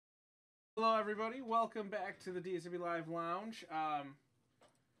Hello, everybody. Welcome back to the DSW Live Lounge.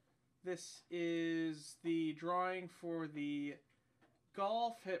 This is the drawing for the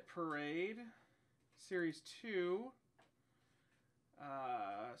Golf Hit Parade Series 2.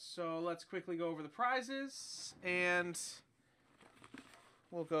 So let's quickly go over the prizes, and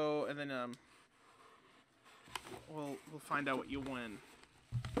we'll go, and then we'll find out what you win.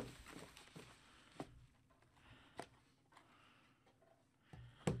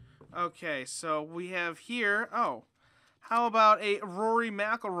 Okay, so we have here. Oh, how about a Rory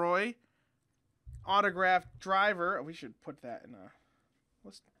McIlroy autographed driver? We should put that in a.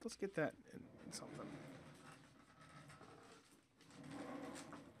 Let's get that in something.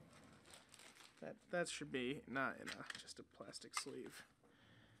 That should be not in just a plastic sleeve.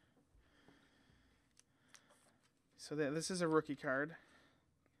 So this is a rookie card,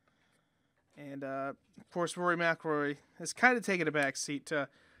 and of course Rory McIlroy has kind of taken a back seat to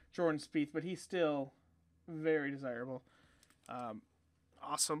Jordan Spieth, but he's still very desirable.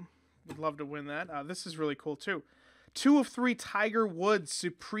 Awesome. Would love to win that. This is really cool, too. 2 of 3 Tiger Woods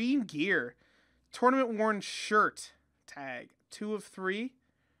Supreme Gear Tournament Worn Shirt tag. 2 of 3.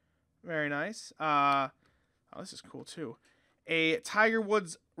 Very nice. This is cool, too. A Tiger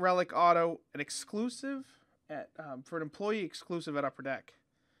Woods Relic Auto, an exclusive for an employee exclusive at Upper Deck.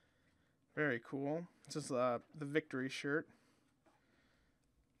 Very cool. This is the victory shirt.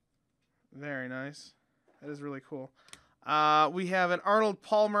 Very nice. That is really cool. We have an Arnold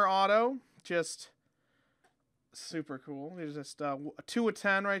Palmer auto. Just super cool. There's just a 2 of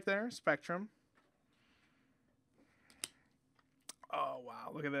 10 right there. Spectrum. Oh,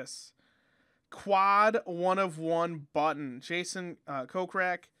 wow. Look at this. Quad 1 of 1 button. Jason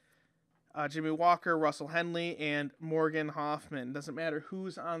Kokrak, Jimmy Walker, Russell Henley, and Morgan Hoffman. Doesn't matter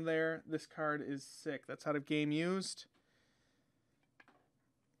who's on there. This card is sick. That's out of Game Used.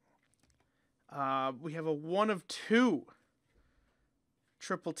 We have a 1 of 2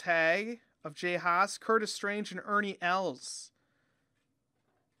 triple tag of Jay Haas, Curtis Strange, and Ernie Els.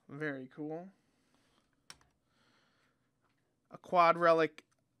 Very cool. A quad relic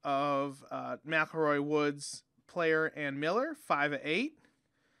of McIlroy, Woods, Player, and Miller, 5 of 8.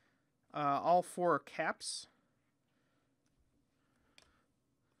 All 4 are caps.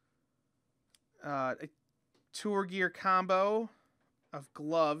 A Tour Gear combo of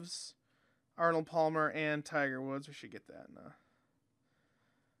gloves. Arnold Palmer and Tiger Woods. We should get that in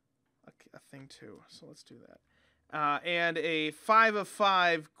a thing too. So let's do that. And a 5 of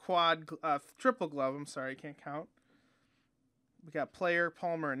 5 quad triple glove. I'm sorry, can't count. We got Player,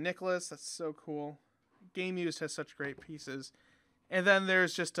 Palmer, and Nicholas. That's so cool. Game Used has such great pieces. And then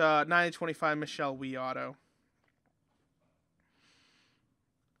there's just a 9/25 Michelle Wee auto.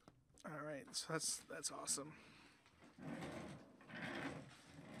 All right, so that's awesome.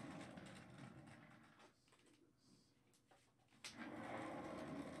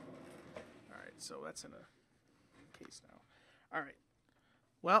 So that's in a case now. All right.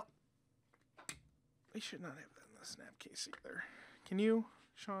 Well, we should not have that in the snap case either. Can you,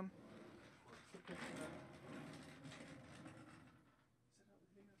 Sean?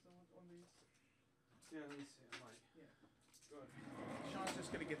 Yeah, let me see. I'm like, yeah. Good. Sean's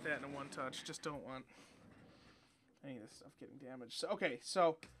just gonna get that in a one touch. Just don't want any of this stuff getting damaged. So okay,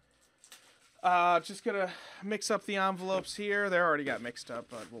 so just gonna mix up the envelopes here. They're already got mixed up,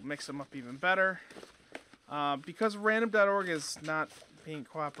 but we'll mix them up even better. Because random.org is not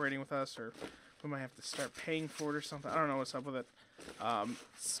cooperating with us, or we might have to start paying for it or something. I don't know what's up with it.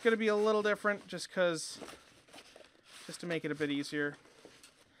 It's gonna be a little different just to make it a bit easier.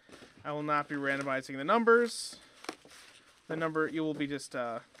 I will not be randomizing the numbers. The number you will be just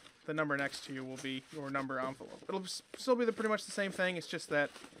the number next to you will be your number envelope. It'll still be pretty much the same thing. It's just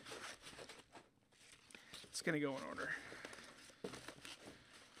that it's going to go in order.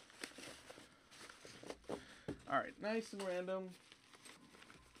 All right, nice and random.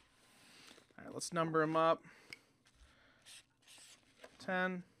 All right, let's number them up.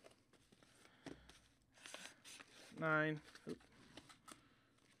 10, 9,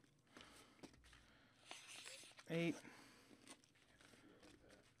 8,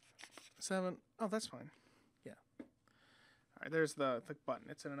 7. Oh, that's fine. Yeah. All right, there's the button.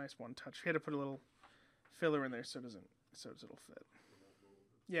 It's in a nice one touch. We had to put a little filler in there so it'll fit.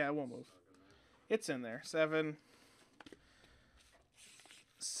 Yeah, it won't move. It's in there. 7,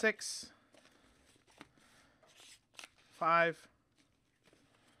 6, 5,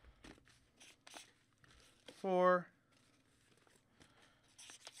 4,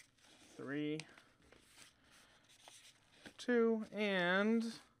 3, 2, and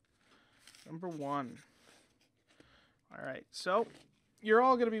number 1. All right, so you're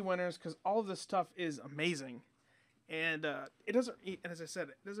all gonna be winners because all of this stuff is amazing, and it doesn't. And as I said,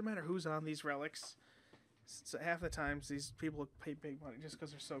 it doesn't matter who's on these relics. So half the times these people pay big money just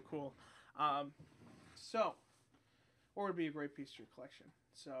because they're so cool. Or it'd be a great piece to your collection.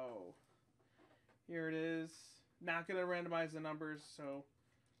 So here it is. Not gonna randomize the numbers,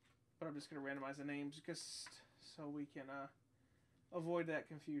 but I'm just gonna randomize the names just so we can avoid that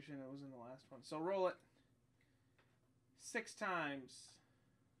confusion that was in the last one. So roll it 6 times.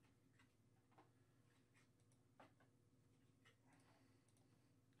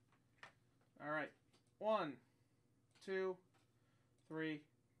 All right. 1, 2, 3,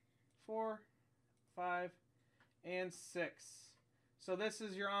 4, 5, and 6. So this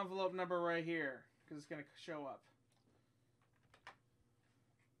is your envelope number right here because it's going to show up.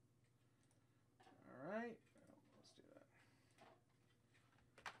 All right. Let's do that.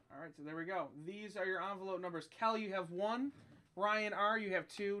 All right, so there we go. These are your envelope numbers. Kel, you have 1. Ryan R, you have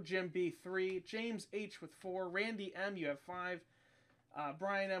 2. Jim B, 3. James H with 4. Randy M, you have 5.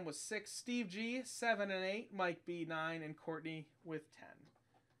 Brian M with 6, Steve G 7 and 8, Mike B 9, and Courtney with 10.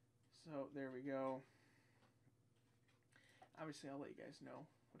 So there we go. Obviously, I'll let you guys know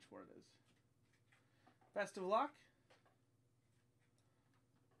which one it is. Best of luck.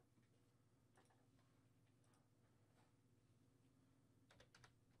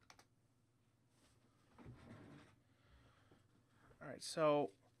 All right,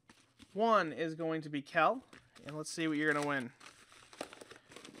 so 1 is going to be Kel, and let's see what you're going to win.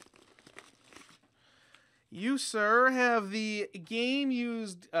 You, sir, have the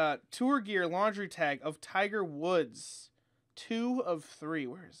game-used Tour Gear laundry tag of Tiger Woods. 2 of 3.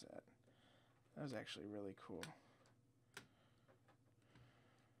 Where is that? That was actually really cool.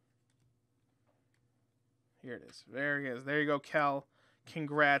 Here it is. There he is. There you go, Kel.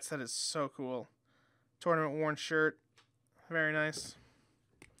 Congrats. That is so cool. Tournament worn shirt. Very nice.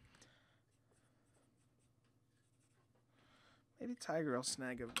 Maybe Tiger will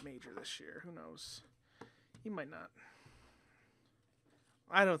snag a major this year. Who knows? He might not.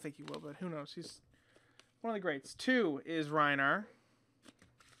 I don't think he will, but who knows? He's one of the greats. 2 is Ryan R.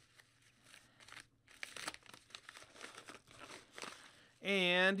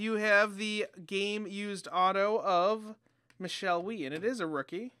 And you have the game-used auto of Michelle Wie, and it is a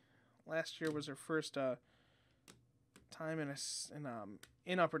rookie. Last year was her first time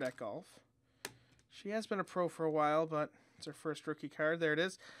in Upper Deck Golf. She has been a pro for a while, but it's her first rookie card. There it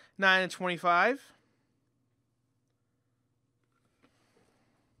is. 9 and 25.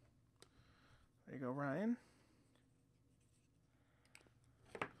 There you go, Ryan.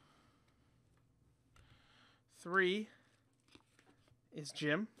 3 is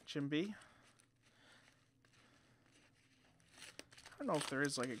Jim B. I don't know if there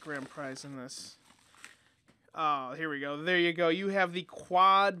is like a grand prize in this. Oh, here we go. There you go. You have the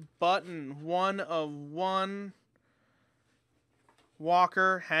quad button. 1 of 1.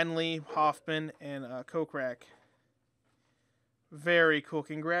 Walker, Henley, Hoffman, and Kokrak. Very cool.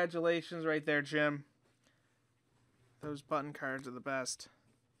 Congratulations right there, Jim. Those button cards are the best.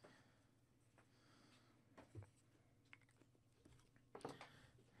 I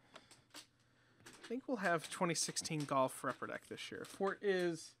think we'll have 2016 golf for Upper Deck this year. Fort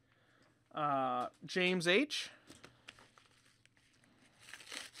is James H.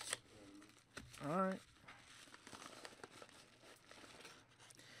 All right.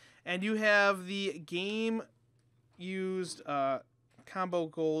 And you have the game used combo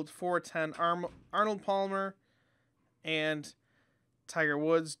gold 410 Arnold Palmer and Tiger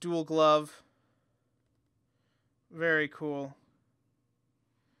Woods dual glove. Very cool.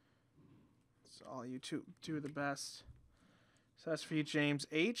 So all you two do the best. So that's for you, James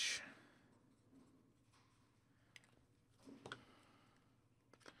H.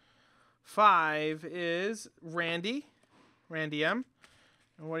 Five is Randy M.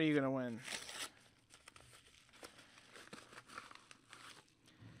 And what are you going to win?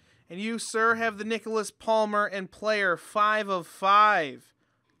 And you, sir, have the Nicholas Palmer and Player 5 of 5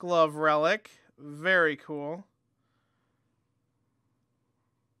 glove relic. Very cool.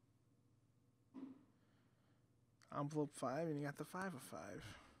 Envelope 5, and you got the 5 of 5.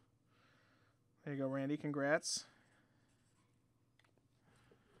 There you go, Randy. Congrats.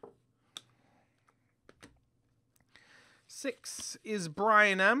 Six is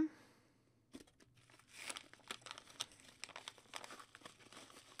Brian M.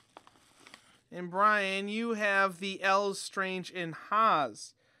 And Brian, you have the L's Strange and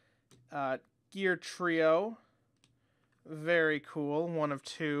Haas gear trio. Very cool. 1 of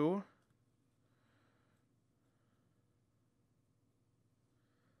 2.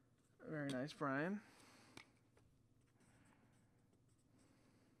 Very nice, Brian.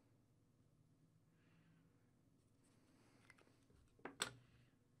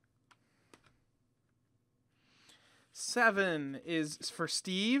 7 is for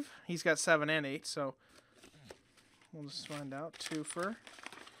Steve. He's got 7 and 8, so we'll just find out. Twofer.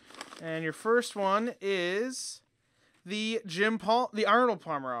 And your first one is the Arnold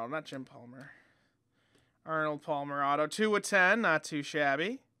Palmer auto, not Jim Palmer. Arnold Palmer auto, 2 of 10, not too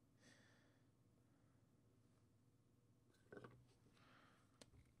shabby.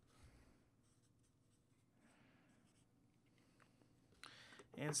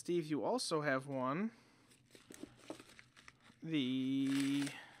 And Steve, you also have one. What do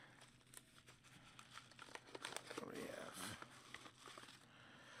we have?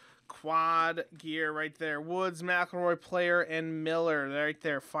 Quad gear right there. Woods, McIlroy, Player, and Miller right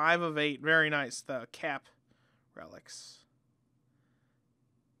there. 5 of 8. Very nice. The cap relics.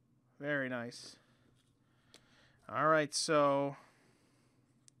 Very nice. All right, so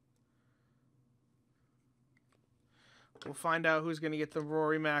we'll find out who's going to get the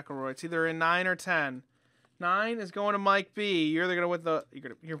Rory McIlroy. It's either in 9 or 10. 9 is going to Mike B. You're going to win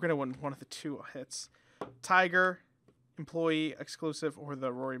you're going to win one of the 2 hits. Tiger, employee exclusive, or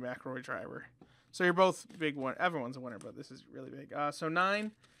the Rory McIlroy driver. So you're both big one. Everyone's a winner, but this is really big. So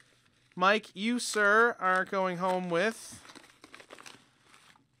 9, Mike, you sir are going home with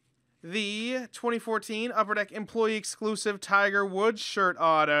the 2014 Upper Deck employee exclusive Tiger Woods shirt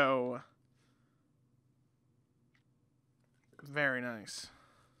auto. Very nice.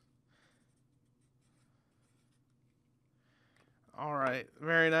 All right.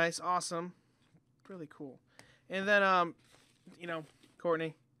 Very nice. Awesome. Really cool. And then, you know,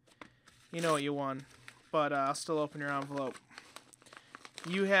 Courtney, you know what you won, but I'll still open your envelope.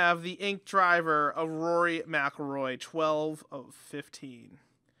 You have the ink driver of Rory McIlroy, 12 of 15.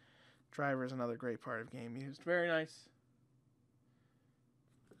 Driver is another great part of game used. Very nice.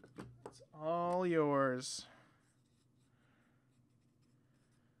 It's all yours.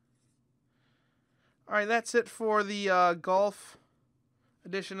 All right, that's it for the golf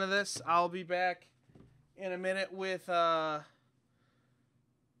edition of this. I'll be back in a minute with the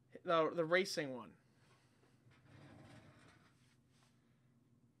racing one.